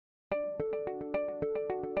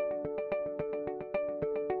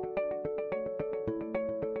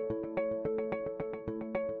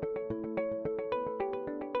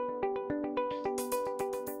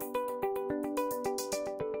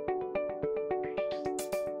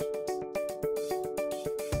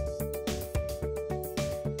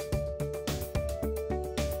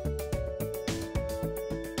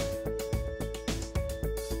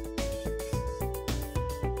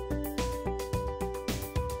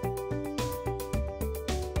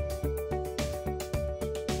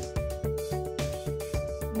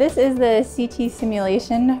This is the CT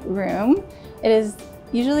simulation room. It is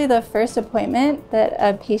usually the first appointment that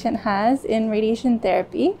a patient has in radiation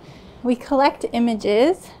therapy. We collect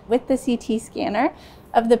images with the CT scanner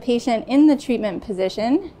of the patient in the treatment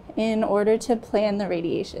position in order to plan the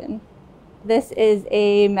radiation. This is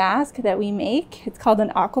a mask that we make. It's called an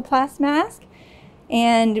aquaplast mask,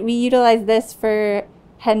 and we utilize this for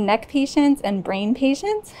head and neck patients and brain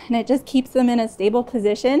patients, and it just keeps them in a stable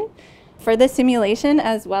position for the simulation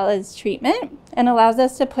as well as treatment, and allows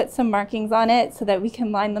us to put some markings on it so that we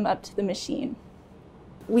can line them up to the machine.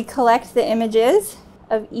 We collect the images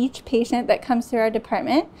of each patient that comes through our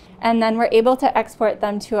department, and then we're able to export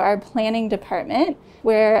them to our planning department,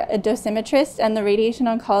 where a dosimetrist and the radiation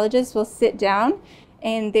oncologist will sit down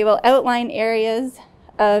and they will outline areas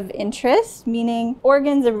of interest, meaning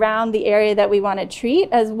organs around the area that we want to treat,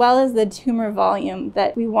 as well as the tumor volume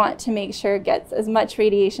that we want to make sure gets as much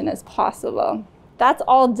radiation as possible. That's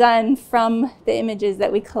all done from the images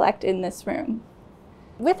that we collect in this room.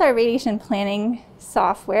 With our radiation planning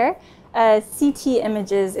software, CT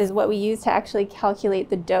images is what we use to actually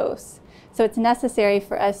calculate the dose. So it's necessary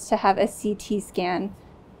for us to have a CT scan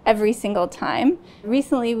every single time.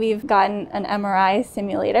 Recently, we've gotten an MRI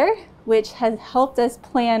simulator, which has helped us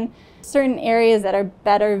plan certain areas that are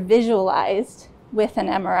better visualized with an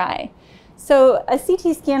MRI. So a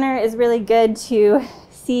CT scanner is really good to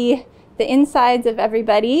see the insides of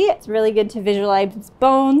everybody. It's really good to visualize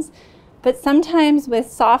bones, but sometimes with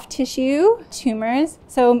soft tissue tumors,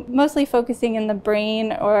 so mostly focusing in the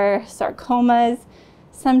brain or sarcomas,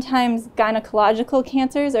 sometimes gynecological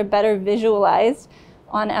cancers are better visualized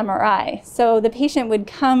on MRI. So the patient would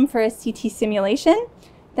come for a CT simulation,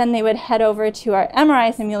 then they would head over to our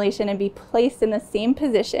MRI simulation and be placed in the same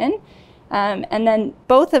position. And then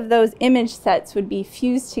both of those image sets would be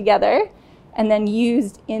fused together and then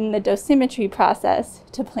used in the dosimetry process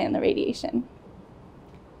to plan the radiation.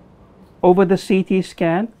 Over the CT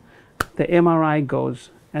scan, the MRI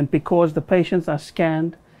goes, and because the patients are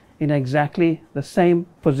scanned in exactly the same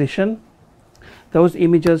position, those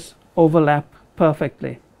images overlap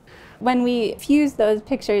perfectly. When we fuse those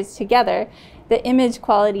pictures together, the image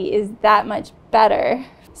quality is that much better.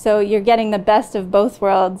 So you're getting the best of both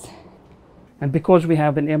worlds. And because we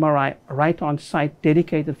have an MRI right on site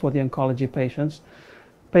dedicated for the oncology patients,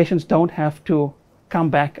 patients don't have to come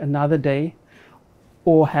back another day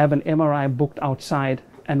or have an MRI booked outside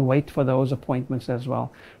and wait for those appointments as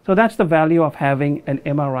well. So that's the value of having an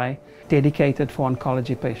MRI dedicated for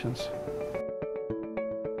oncology patients.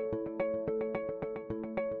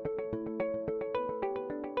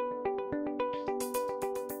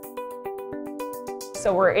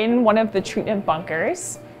 So we're in one of the treatment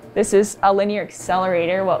bunkers. This is a linear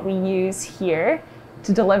accelerator, what we use here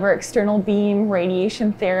to deliver external beam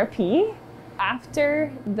radiation therapy.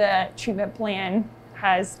 After the treatment plan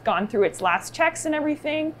has gone through its last checks and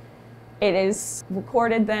everything, it is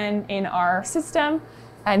recorded then in our system,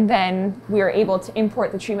 and then we are able to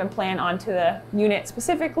import the treatment plan onto the unit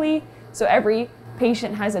specifically. So every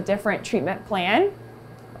patient has a different treatment plan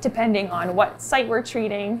depending on what site we're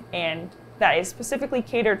treating, and that is specifically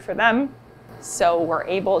catered for them. So we're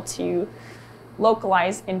able to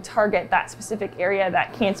localize and target that specific area,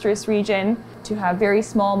 that cancerous region, to have very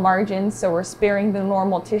small margins, so we're sparing the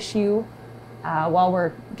normal tissue while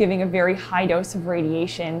we're giving a very high dose of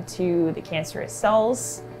radiation to the cancerous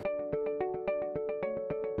cells.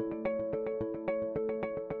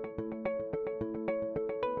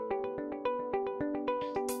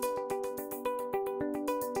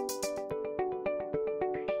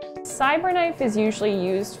 Cyberknife is usually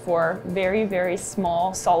used for very, very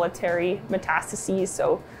small solitary metastases.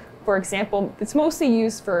 So, for example, it's mostly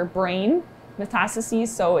used for brain metastases,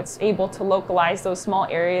 so it's able to localize those small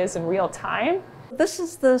areas in real time. This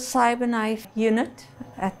is the Cyberknife unit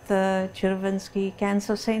at the Juravinski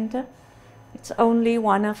Cancer Centre. It's only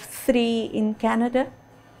one of 3 in Canada.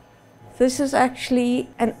 This is actually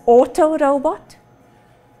an auto robot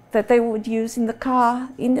that they would use in the car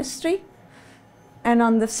industry. And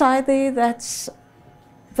on the side there, that's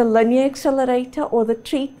the linear accelerator, or the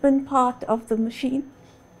treatment part of the machine.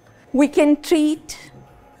 We can treat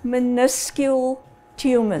minuscule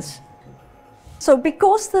tumors. So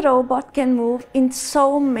because the robot can move in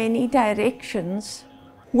so many directions,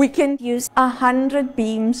 we can use 100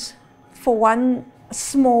 beams for one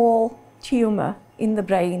small tumor in the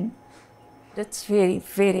brain. That's very,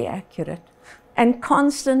 very accurate. And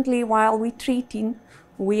constantly while we're treating,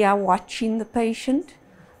 we are watching the patient.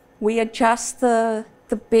 We adjust the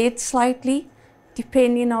bed slightly,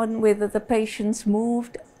 depending on whether the patient's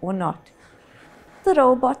moved or not. The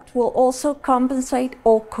robot will also compensate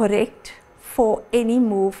or correct for any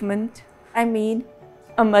movement. I mean,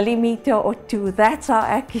 a millimeter or two, that's how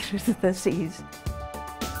accurate this is.